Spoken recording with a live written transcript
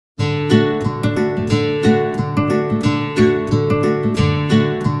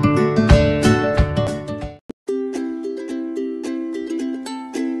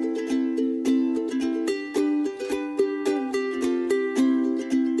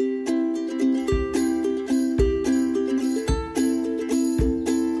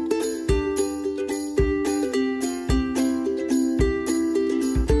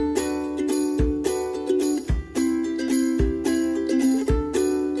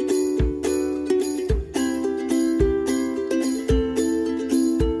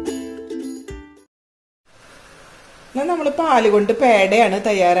നമ്മൾ പാല് കൊണ്ട് പേടയാണ്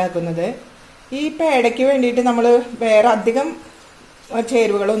തയ്യാറാക്കുന്നത്. ഈ പേടയ്ക്ക് വേണ്ടിയിട്ട് നമ്മൾ വേറെ അധികം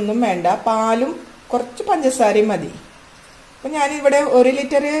ചേരുവകളൊന്നും വേണ്ട. പാലും കുറച്ച് പഞ്ചസാരയും മതി. അപ്പം ഞാനിവിടെ 1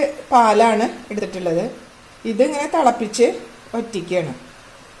 ലിറ്റർ പാലാണ് എടുത്തിട്ടുള്ളത്. ഇതിങ്ങനെ തിളപ്പിച്ച് വറ്റിക്കുകയാണ്.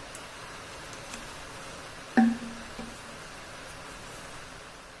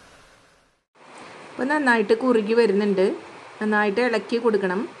 അപ്പോൾ നന്നായിട്ട് കുറുകി വരുന്നുണ്ട്. നന്നായിട്ട് ഇളക്കി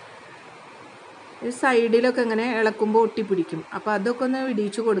കൊടുക്കണം. സൈഡിലൊക്കെ ഇങ്ങനെ ഇളക്കുമ്പോൾ ഒട്ടിപ്പിടിക്കും. അപ്പോൾ അതൊക്കെ ഒന്ന്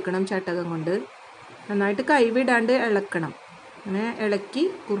ഇടിച്ചു കൊടുക്കണം ചട്ടകം കൊണ്ട്. നന്നായിട്ട് കൈവിടാണ്ട് ഇളക്കണം. അങ്ങനെ ഇളക്കി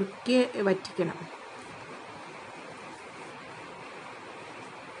കുറുക്കി വറ്റിക്കണം.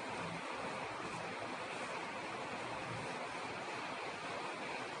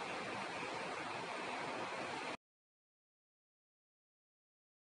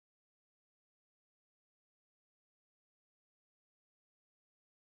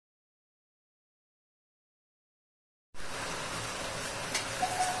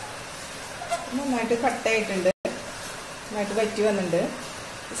 നന്നായിട്ട് കട്ടായിട്ടുണ്ട്. നന്നായിട്ട് വറ്റി വന്നിട്ടുണ്ട്.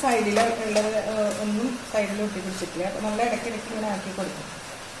 സൈഡിൽ ഉള്ളത് ഒന്നും സൈഡിൽ ഒട്ടി പിടിച്ചിട്ടില്ല. അപ്പോൾ നമ്മൾ ഇടയ്ക്കിടയ്ക്ക് ഇങ്ങനെ ആക്കി കൊടുക്കും.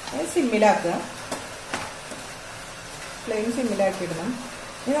 സിമ്മിലാക്കുക. ഫ്ലെയിം സിമ്മിലാക്കി ഇടണം.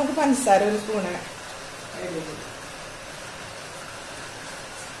 ഇനി നമുക്ക് പഞ്ചസാര 1 സ്പൂണ്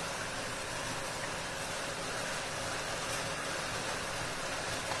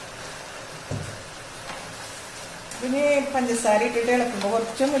പിന്നെ പഞ്ചസാര ഇട്ടിട്ട് ഇളക്കുമ്പോൾ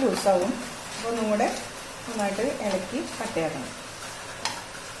കുറച്ചൊന്ന് ലൂസാവും. അപ്പോൾ ഒന്നും കൂടെ നന്നായിട്ട് ഇളക്കി കട്ടയാക്കണം.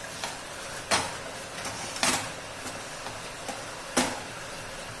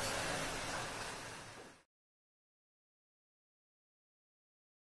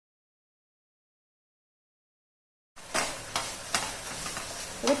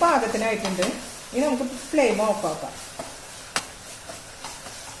 ഇത് പാകത്തിനായിട്ടുണ്ട്. ഇനി നമുക്ക് ഫ്ലെയിം ഓഫ് ആക്കാം.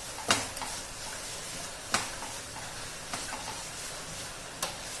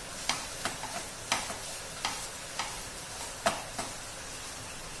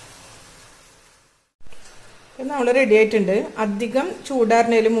 നമ്മൾ റെഡി ആയിട്ടുണ്ട്. അധികം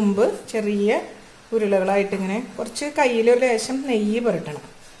ചൂടാറുന്നതിന് മുമ്പ് ചെറിയ ഉരുളകളായിട്ട് ഇങ്ങനെ കുറച്ച് കയ്യിലൊരു ലേശം നെയ്യ് പുരട്ടണം.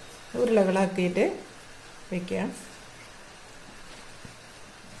 ഉരുളകളാക്കിയിട്ട് വയ്ക്കുക.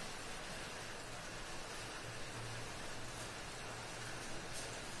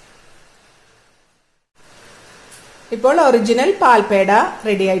 ഇപ്പോൾ ഒറിജിനൽ പാൽപേട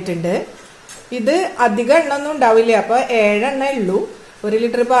റെഡി ആയിട്ടുണ്ട്. ഇത് അധികം എണ്ണൊന്നും ഉണ്ടാവില്ല. അപ്പോൾ 7 എണ്ണ ഉള്ളൂ. 1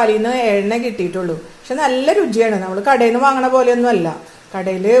 ലിറ്റർ പാലിൽ നിന്ന് 7 എണ്ണ കിട്ടിയിട്ടുള്ളൂ. പക്ഷെ നല്ല രുചിയാണ്. നമ്മൾ കടയിൽ നിന്ന് വാങ്ങണ പോലെയൊന്നും അല്ല.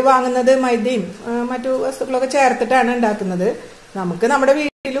 കടയിൽ വാങ്ങുന്നത് മൈദയും മറ്റു വസ്തുക്കളൊക്കെ ചേർത്തിട്ടാണ് ഉണ്ടാക്കുന്നത്. നമുക്ക് നമ്മുടെ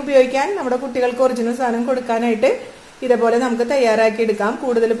വീട്ടിൽ ഉപയോഗിക്കാൻ, നമ്മുടെ കുട്ടികൾക്ക് ഒറിജിനൽ സാധനം കൊടുക്കാനായിട്ട് ഇതേപോലെ നമുക്ക് തയ്യാറാക്കി എടുക്കാം.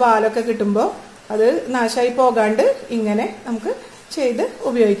 കൂടുതൽ പാലൊക്കെ കിട്ടുമ്പോൾ അത് നാശമായി പോകാണ്ട് ഇങ്ങനെ നമുക്ക് ചെയ്ത്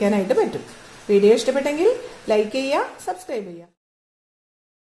ഉപയോഗിക്കാനായിട്ട് പറ്റും. വീഡിയോ ഇഷ്ടപ്പെട്ടെങ്കിൽ ലൈക്ക് ചെയ്യുക, സബ്സ്ക്രൈബ് ചെയ്യുക.